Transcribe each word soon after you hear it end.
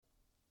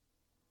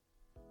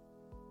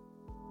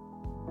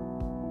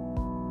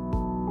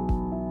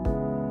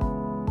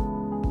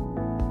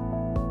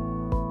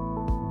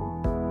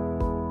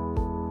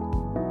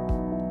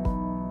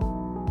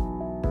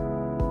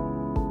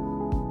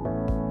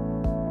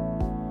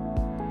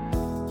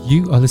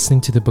You are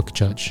listening to The Book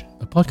Judge,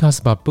 a podcast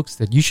about books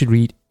that you should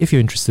read if you're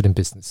interested in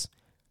business.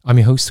 I'm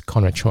your host,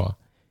 Conrad Chua.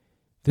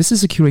 This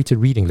is a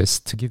curated reading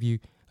list to give you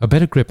a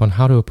better grip on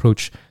how to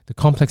approach the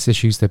complex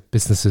issues that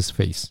businesses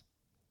face.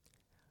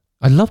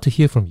 I'd love to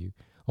hear from you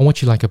on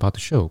what you like about the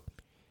show.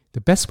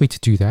 The best way to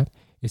do that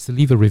is to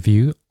leave a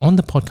review on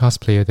the podcast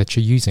player that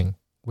you're using,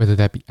 whether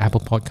that be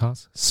Apple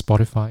Podcasts,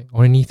 Spotify,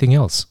 or anything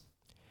else.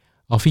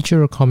 I'll feature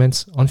your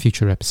comments on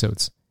future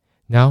episodes.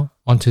 Now,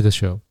 onto the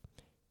show.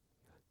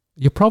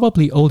 You're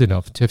probably old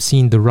enough to have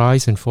seen the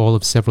rise and fall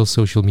of several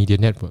social media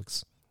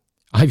networks.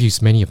 I've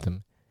used many of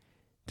them.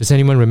 Does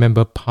anyone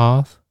remember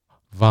Path,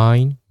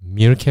 Vine,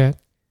 Meerkat?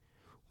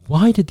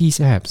 Why did these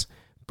apps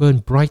burn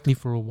brightly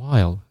for a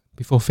while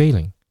before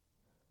failing?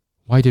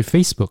 Why did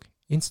Facebook,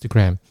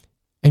 Instagram,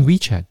 and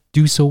WeChat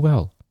do so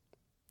well?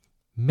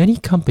 Many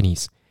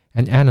companies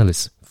and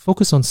analysts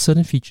focus on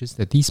certain features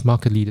that these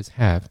market leaders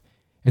have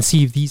and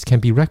see if these can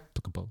be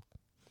replicable.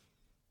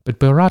 But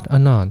Bharat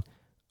Anand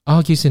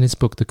argues in his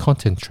book The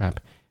Content Trap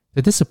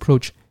that this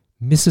approach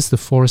misses the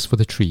forest for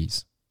the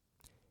trees.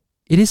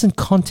 It isn't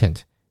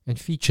content and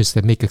features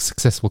that make a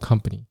successful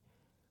company,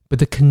 but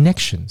the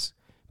connections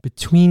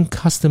between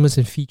customers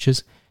and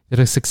features that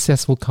a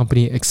successful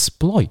company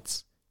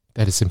exploits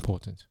that is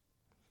important.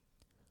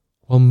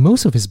 While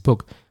most of his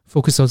book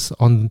focuses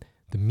on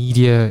the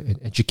media and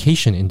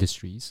education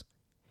industries,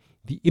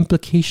 the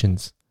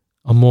implications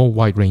are more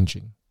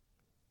wide-ranging.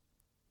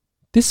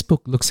 This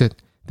book looks at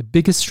the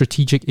biggest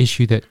strategic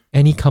issue that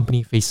any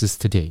company faces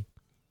today.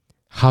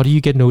 How do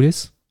you get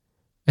noticed?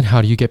 And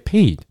how do you get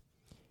paid?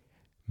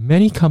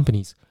 Many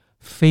companies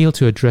fail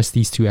to address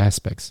these two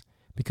aspects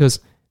because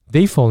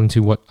they fall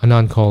into what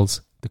Anand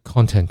calls the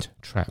content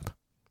trap.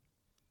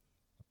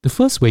 The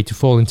first way to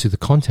fall into the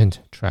content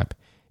trap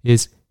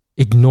is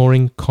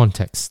ignoring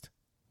context.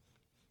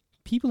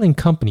 People in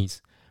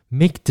companies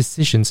make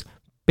decisions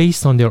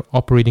based on their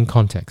operating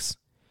context.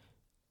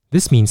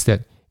 This means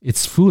that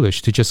it's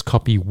foolish to just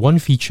copy one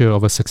feature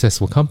of a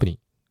successful company.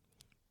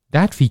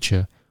 That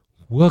feature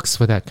works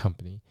for that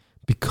company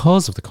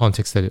because of the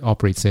context that it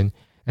operates in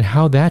and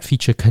how that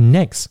feature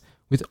connects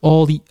with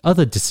all the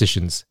other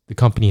decisions the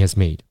company has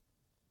made.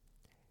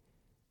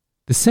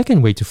 The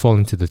second way to fall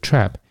into the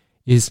trap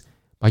is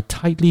by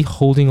tightly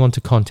holding on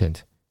to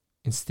content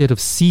instead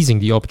of seizing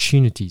the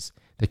opportunities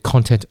that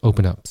content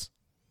opens up.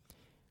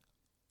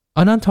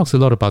 Anand talks a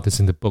lot about this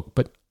in the book,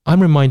 but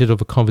I'm reminded of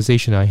a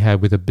conversation I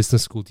had with a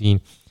business school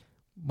dean,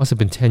 must have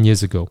been 10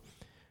 years ago.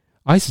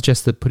 I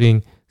suggested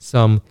putting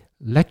some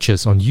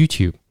lectures on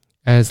YouTube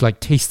as like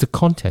taster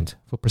content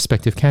for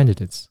prospective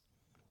candidates.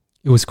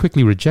 It was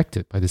quickly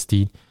rejected by this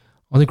dean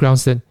on the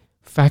grounds that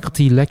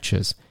faculty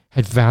lectures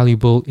had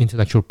valuable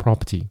intellectual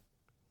property.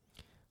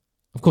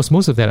 Of course,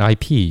 most of that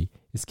IP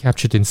is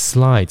captured in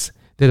slides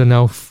that are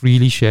now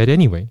freely shared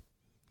anyway.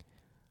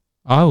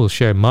 I will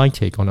share my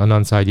take on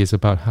Anand's ideas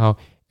about how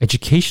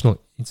educational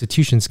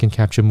institutions can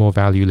capture more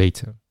value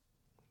later.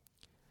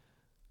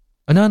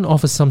 Anand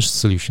offers some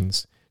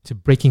solutions to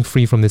breaking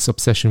free from this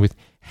obsession with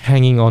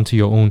hanging on to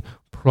your own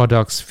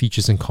products,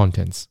 features, and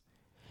contents.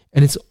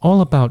 And it's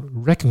all about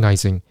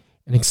recognizing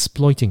and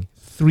exploiting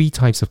three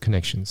types of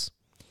connections.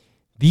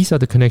 These are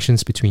the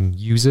connections between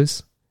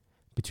users,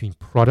 between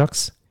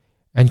products,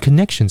 and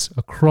connections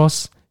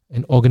across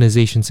an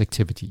organization's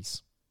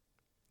activities.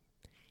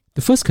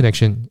 The first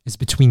connection is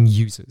between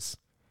users.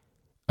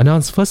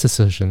 Anand's first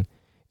assertion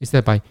is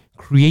that by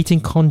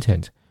creating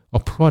content or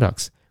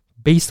products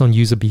based on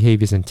user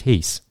behaviors and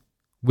tastes,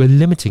 we're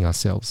limiting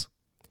ourselves.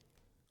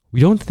 We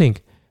don't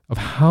think of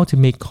how to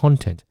make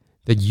content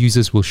that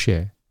users will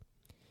share.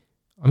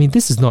 I mean,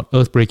 this is not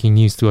earth-breaking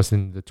news to us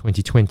in the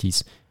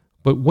 2020s,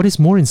 but what is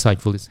more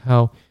insightful is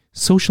how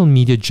social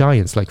media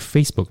giants like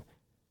Facebook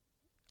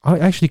are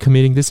actually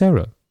committing this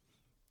error.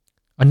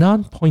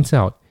 Anand points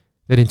out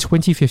that in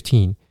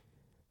 2015,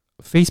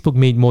 Facebook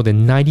made more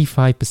than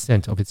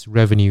 95% of its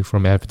revenue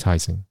from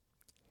advertising.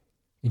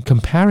 In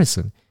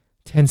comparison,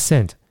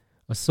 Tencent,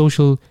 a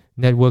social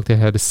network that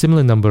had a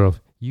similar number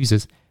of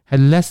users, had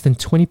less than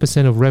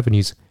 20% of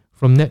revenues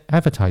from net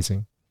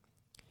advertising.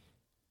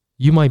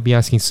 You might be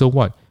asking, so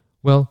what?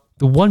 Well,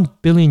 the 1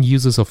 billion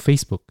users of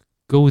Facebook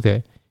go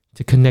there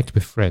to connect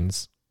with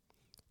friends.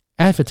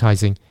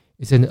 Advertising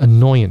is an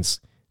annoyance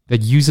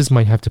that users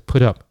might have to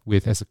put up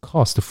with as a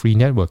cost of free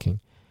networking.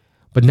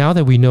 But now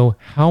that we know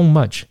how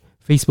much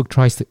Facebook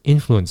tries to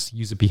influence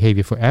user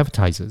behavior for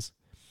advertisers,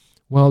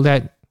 well,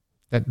 that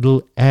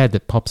little ad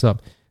that pops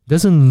up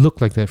doesn't look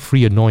like that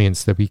free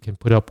annoyance that we can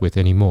put up with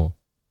anymore.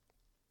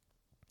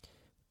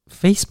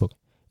 Facebook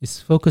is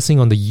focusing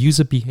on the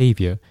user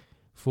behavior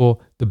for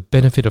the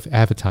benefit of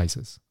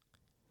advertisers.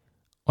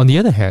 On the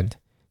other hand,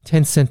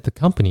 Tencent, the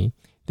company,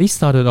 they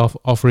started off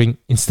offering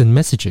instant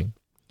messaging,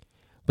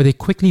 but they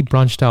quickly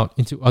branched out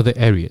into other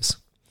areas.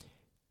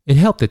 It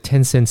helped that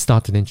Tencent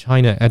started in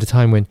China at a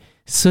time when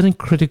certain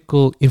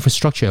critical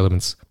infrastructure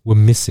elements were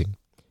missing.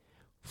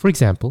 For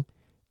example,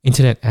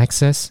 internet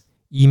access,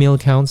 email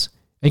accounts,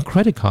 and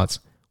credit cards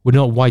were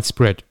not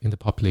widespread in the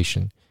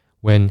population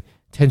when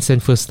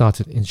Tencent first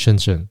started in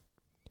Shenzhen.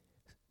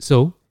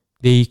 So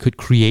they could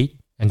create,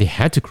 and they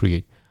had to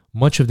create,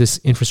 much of this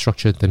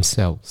infrastructure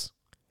themselves.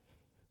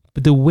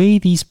 But the way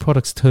these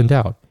products turned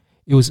out,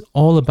 it was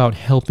all about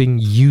helping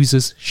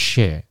users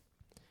share.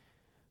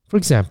 For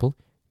example,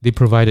 they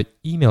provided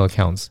email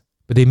accounts,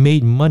 but they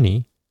made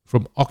money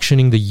from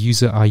auctioning the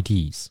user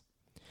IDs.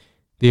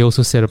 They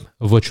also set up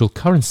a virtual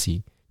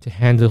currency to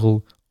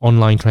handle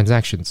online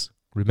transactions.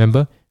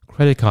 Remember,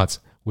 credit cards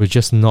were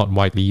just not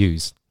widely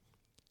used.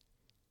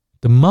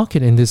 The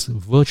market in this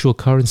virtual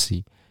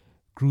currency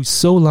grew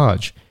so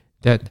large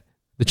that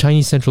the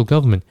Chinese central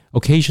government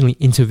occasionally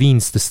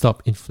intervenes to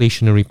stop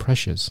inflationary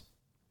pressures.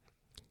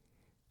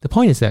 The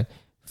point is that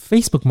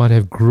Facebook might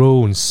have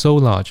grown so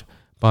large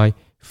by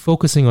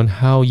focusing on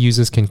how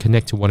users can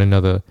connect to one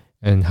another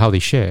and how they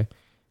share,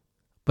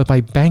 but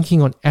by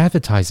banking on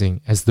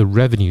advertising as the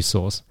revenue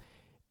source,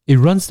 it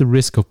runs the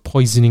risk of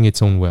poisoning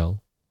its own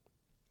well.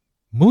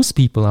 Most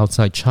people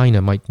outside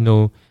China might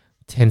know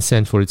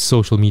Tencent for its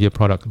social media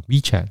product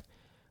WeChat,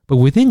 but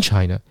within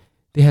China,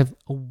 they have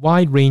a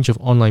wide range of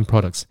online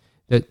products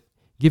that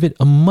give it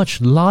a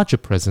much larger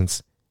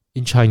presence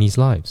in Chinese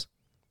lives.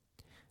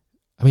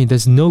 I mean,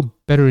 there's no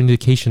better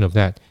indication of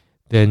that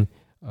than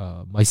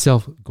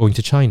myself going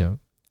to China.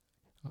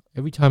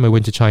 Every time I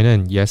went to China,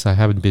 and yes, I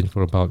haven't been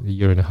for about a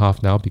year and a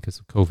half now because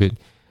of COVID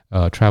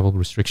travel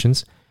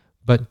restrictions,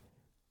 but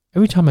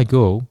every time I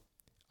go,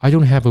 I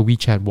don't have a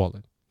WeChat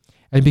wallet.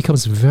 And it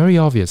becomes very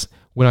obvious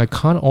when I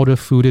can't order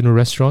food in a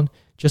restaurant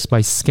just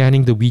by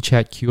scanning the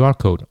WeChat QR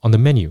code on the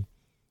menu.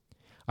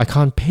 I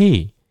can't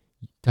pay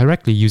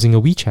directly using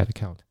a WeChat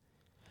account.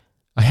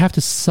 I have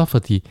to suffer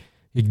the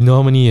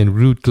ignominy and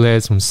rude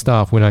glares from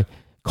staff when I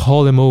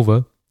call them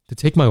over to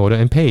take my order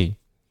and pay.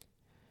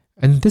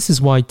 And this is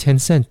why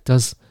Tencent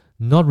does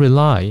not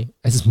rely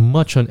as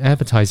much on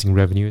advertising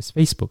revenue as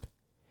Facebook.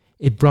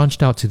 It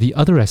branched out to the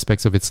other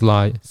aspects of its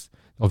lives,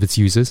 of its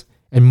users,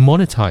 and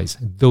monetize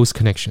those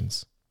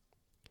connections.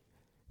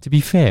 To be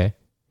fair,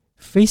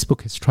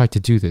 Facebook has tried to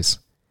do this,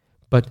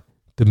 but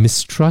the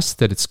mistrust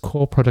that its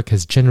core product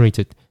has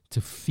generated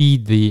to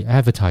feed the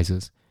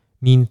advertisers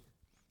mean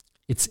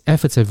its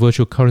efforts at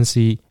virtual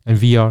currency and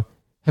VR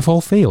have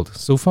all failed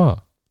so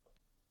far.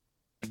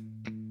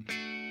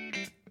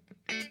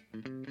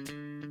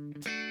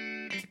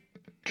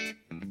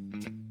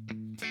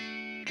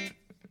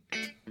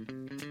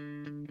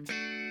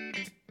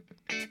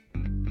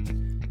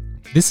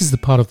 This is the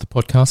part of the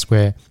podcast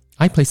where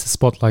I place the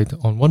spotlight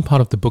on one part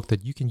of the book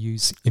that you can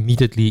use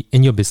immediately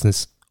in your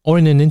business or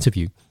in an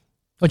interview,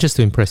 or just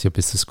to impress your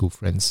business school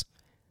friends.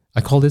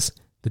 I call this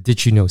the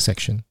Did You Know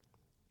section.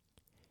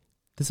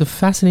 There's a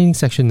fascinating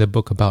section in the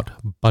book about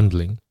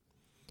bundling,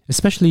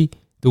 especially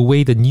the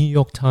way the New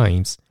York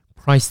Times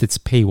priced its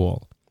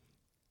paywall.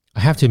 I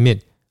have to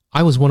admit,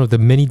 I was one of the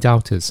many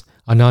doubters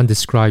Anand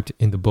described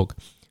in the book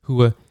who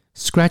were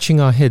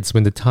scratching our heads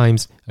when the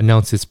Times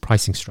announced its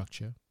pricing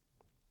structure.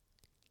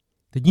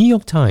 The New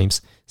York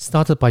Times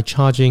started by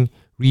charging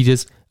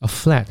readers a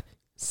flat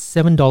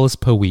 $7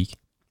 per week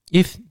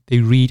if they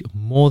read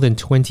more than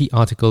 20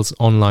 articles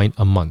online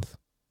a month.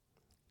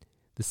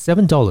 The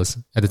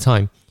 $7 at the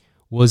time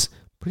was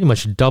pretty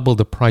much double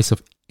the price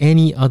of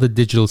any other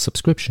digital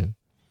subscription.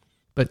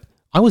 But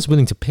I was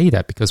willing to pay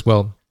that because,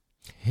 well,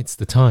 it's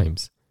the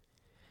Times.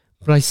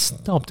 But I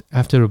stopped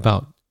after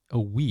about a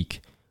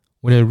week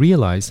when I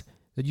realized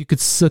that you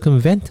could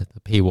circumvent the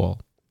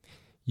paywall.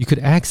 You could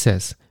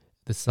access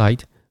the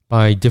site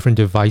by different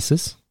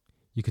devices.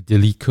 You could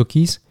delete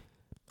cookies.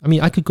 I mean,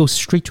 I could go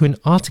straight to an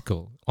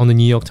article on the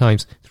New York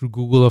Times through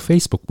Google or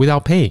Facebook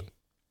without paying.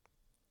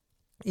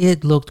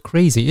 It looked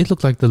crazy. It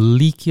looked like the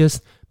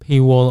leakiest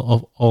paywall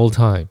of all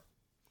time.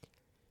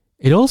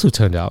 It also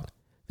turned out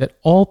that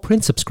all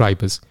print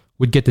subscribers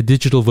would get the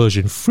digital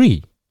version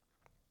free.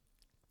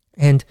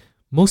 And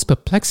most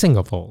perplexing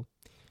of all,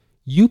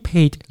 you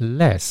paid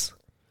less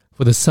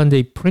for the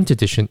Sunday print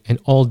edition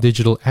and all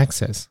digital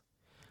access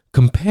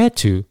compared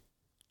to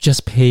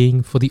just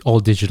paying for the all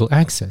digital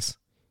access.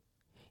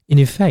 In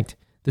effect,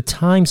 the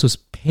Times was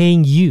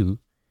paying you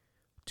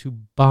to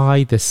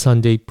buy the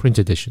Sunday print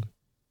edition.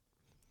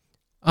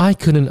 I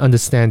couldn't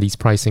understand these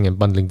pricing and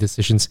bundling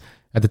decisions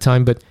at the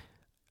time, but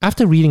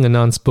after reading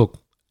Anand's book,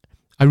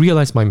 I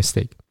realized my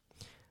mistake.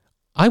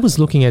 I was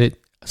looking at it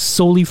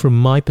solely from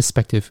my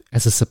perspective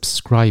as a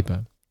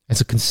subscriber,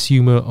 as a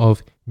consumer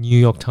of New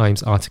York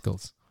Times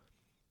articles.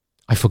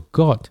 I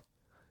forgot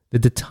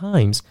that the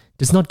Times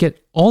does not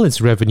get all its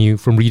revenue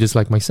from readers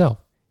like myself.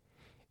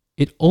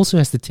 It also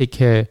has to take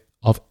care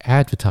of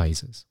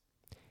advertisers.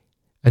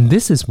 And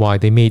this is why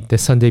they made the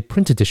Sunday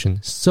print edition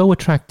so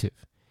attractive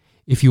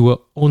if you were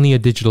only a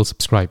digital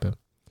subscriber.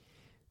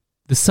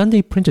 The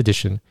Sunday print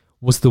edition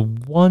was the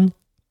one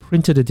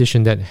printed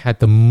edition that had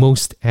the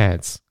most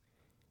ads.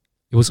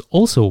 It was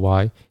also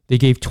why they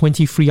gave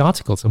 20 free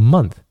articles a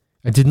month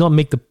and did not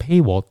make the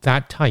paywall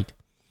that tight.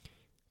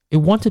 It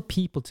wanted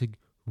people to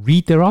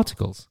read their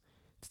articles,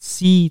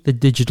 see the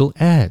digital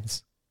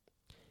ads.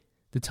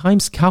 The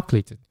Times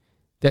calculated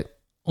that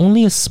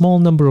only a small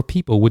number of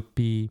people would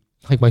be,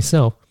 like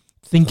myself,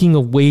 thinking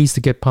of ways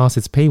to get past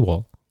its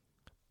paywall.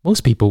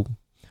 Most people,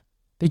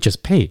 they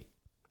just pay.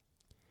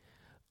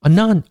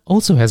 Anand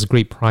also has a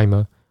great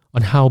primer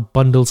on how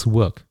bundles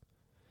work,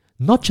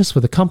 not just for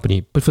the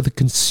company, but for the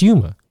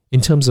consumer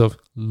in terms of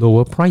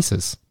lower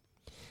prices.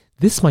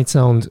 This might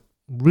sound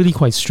really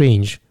quite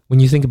strange when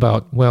you think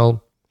about,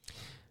 well,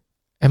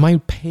 am I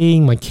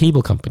paying my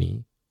cable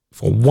company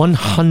for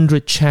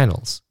 100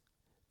 channels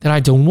that I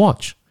don't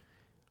watch,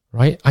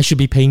 right? I should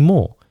be paying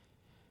more.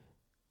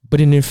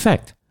 But in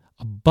effect,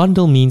 a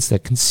bundle means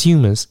that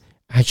consumers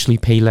actually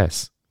pay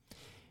less.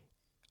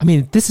 I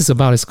mean, this is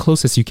about as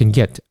close as you can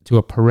get to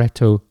a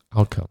Pareto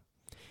outcome.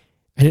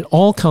 And it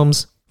all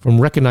comes from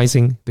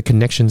recognizing the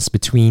connections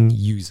between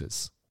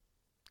users.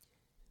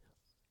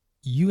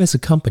 You as a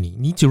company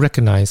need to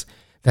recognize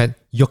that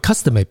your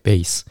customer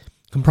base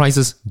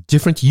comprises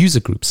different user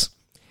groups.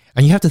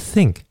 And you have to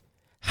think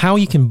how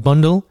you can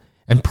bundle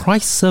and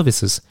price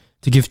services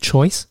to give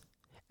choice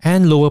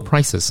and lower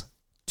prices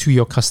to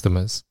your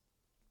customers.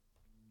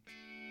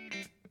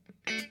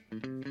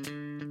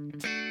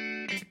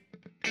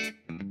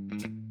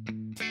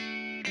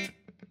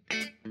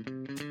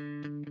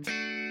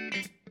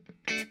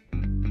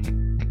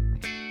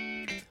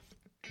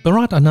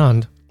 Bharat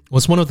Anand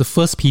was one of the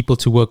first people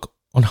to work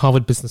on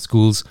Harvard Business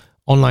School's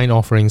online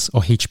offerings,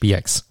 or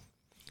HBX.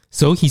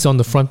 So he's on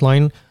the front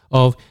line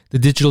of the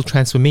digital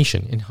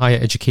transformation in higher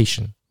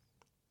education.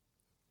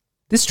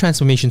 This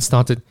transformation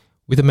started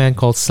with a man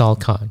called Sal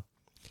Khan.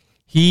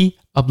 He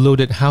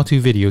uploaded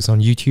how-to videos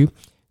on YouTube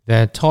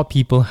that taught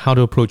people how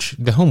to approach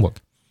their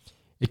homework.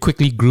 It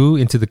quickly grew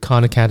into the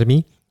Khan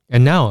Academy,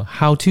 and now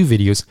how-to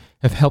videos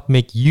have helped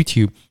make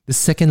YouTube the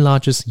second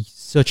largest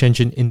search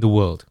engine in the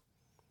world.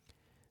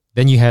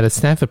 Then you had a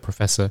Stanford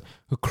professor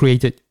who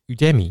created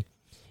Udemy,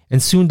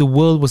 and soon the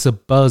world was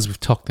abuzz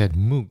with talk that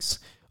MOOCs,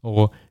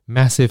 or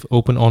massive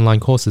open online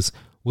courses,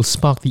 will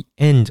spark the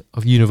end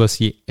of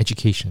university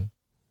education.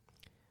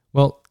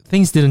 Well,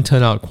 things didn't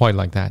turn out quite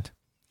like that.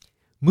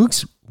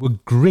 MOOCs were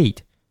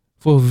great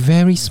for a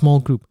very small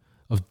group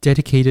of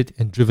dedicated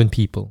and driven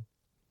people,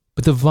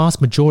 but the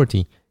vast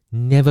majority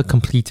never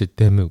completed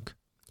their MOOC.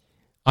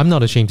 I'm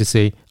not ashamed to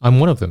say I'm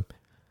one of them.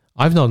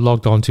 I've not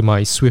logged on to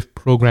my Swift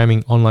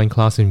programming online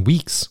class in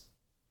weeks.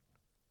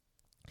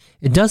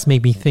 It does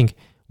make me think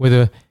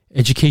whether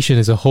education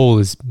as a whole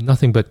is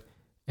nothing but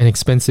an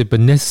expensive but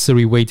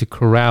necessary way to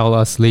corral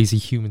us lazy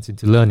humans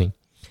into learning.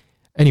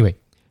 Anyway,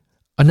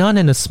 Anand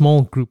and a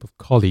small group of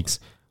colleagues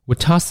were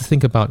tasked to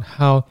think about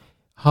how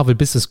Harvard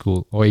Business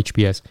School, or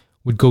HBS,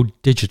 would go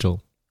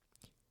digital.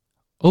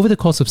 Over the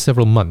course of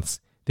several months,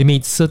 they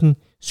made certain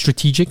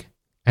strategic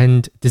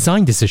and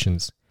design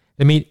decisions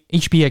that made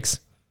HBX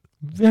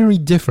very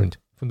different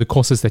from the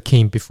courses that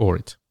came before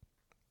it.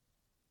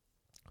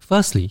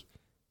 Firstly,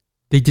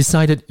 they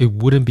decided it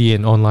wouldn't be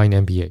an online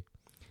MBA.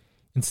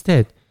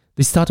 Instead,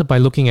 they started by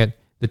looking at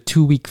the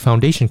 2-week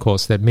foundation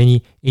course that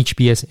many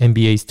HBS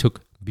MBAs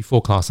took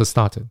before classes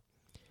started.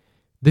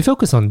 They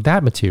focused on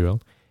that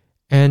material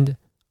and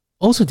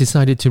also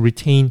decided to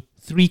retain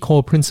 3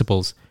 core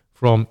principles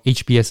from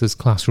HBS's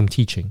classroom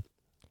teaching.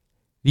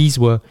 These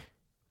were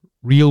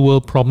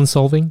real-world problem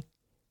solving,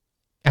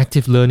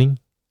 active learning,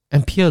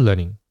 and peer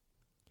learning.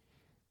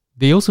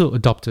 They also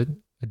adopted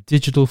a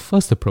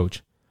digital-first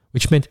approach,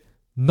 which meant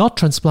not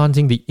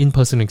transplanting the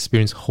in-person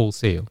experience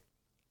wholesale.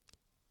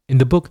 In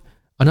the book,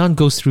 Anand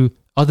goes through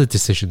other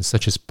decisions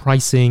such as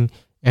pricing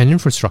and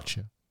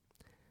infrastructure.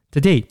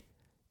 To date,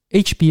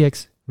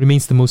 HBX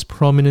remains the most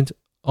prominent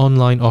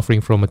online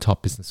offering from a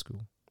top business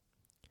school.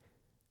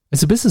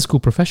 As a business school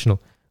professional,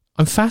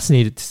 I'm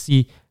fascinated to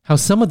see how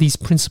some of these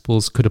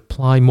principles could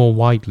apply more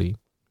widely.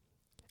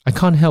 I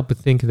can't help but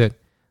think that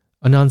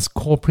Anand's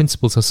core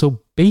principles are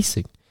so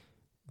basic,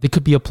 they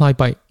could be applied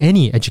by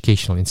any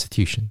educational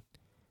institution.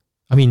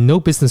 I mean, no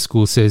business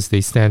school says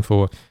they stand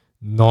for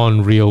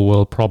non-real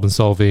world problem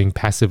solving,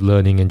 passive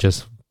learning, and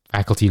just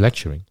faculty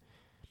lecturing.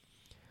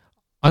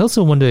 I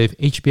also wonder if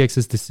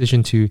HBX's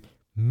decision to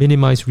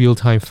minimize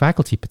real-time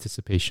faculty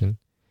participation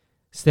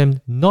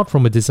stemmed not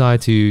from a desire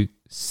to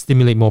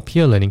stimulate more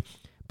peer learning,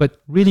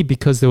 but really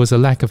because there was a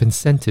lack of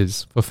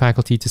incentives for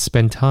faculty to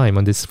spend time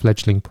on this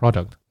fledgling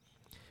product.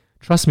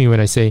 Trust me when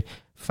I say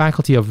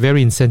faculty are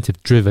very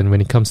incentive-driven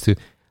when it comes to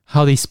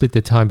how they split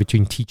their time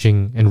between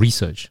teaching and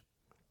research.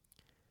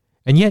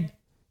 And yet,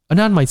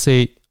 Anand might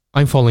say,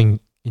 I'm falling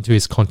into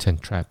his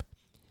content trap,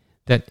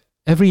 that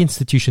every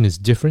institution is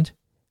different,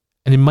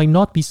 and it might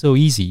not be so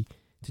easy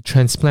to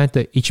transplant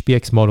the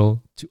HBX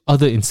model to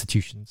other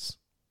institutions.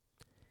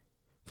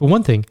 For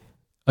one thing,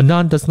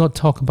 Anand does not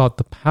talk about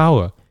the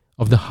power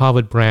of the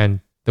Harvard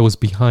brand that was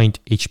behind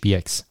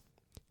HBX.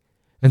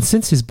 And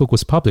since his book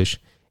was published,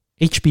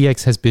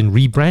 HBX has been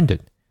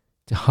rebranded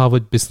to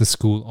Harvard Business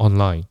School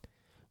Online.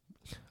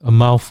 A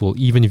mouthful,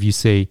 even if you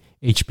say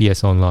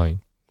HBS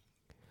Online.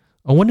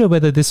 I wonder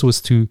whether this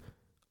was to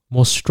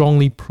more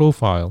strongly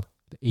profile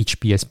the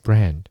HBS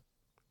brand.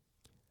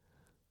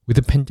 With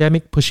the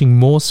pandemic pushing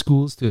more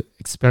schools to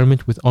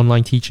experiment with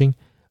online teaching,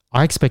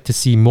 I expect to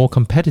see more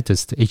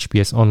competitors to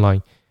HBS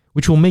Online,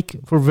 which will make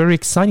for a very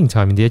exciting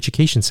time in the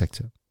education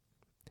sector.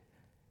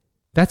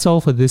 That's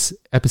all for this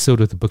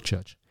episode of The Book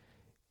Judge.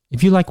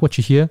 If you like what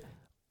you hear,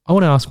 I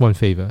want to ask one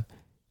favor.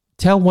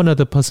 Tell one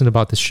other person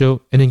about the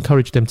show and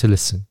encourage them to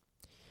listen.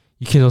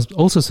 You can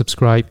also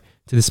subscribe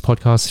to this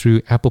podcast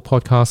through Apple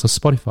Podcasts or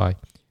Spotify,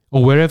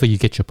 or wherever you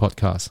get your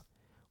podcasts.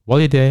 While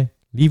you're there,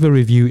 leave a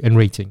review and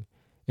rating.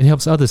 It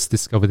helps others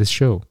discover this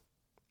show.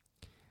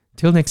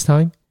 Till next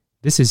time,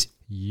 this is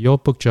your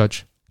book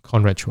judge,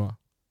 Conrad Chua.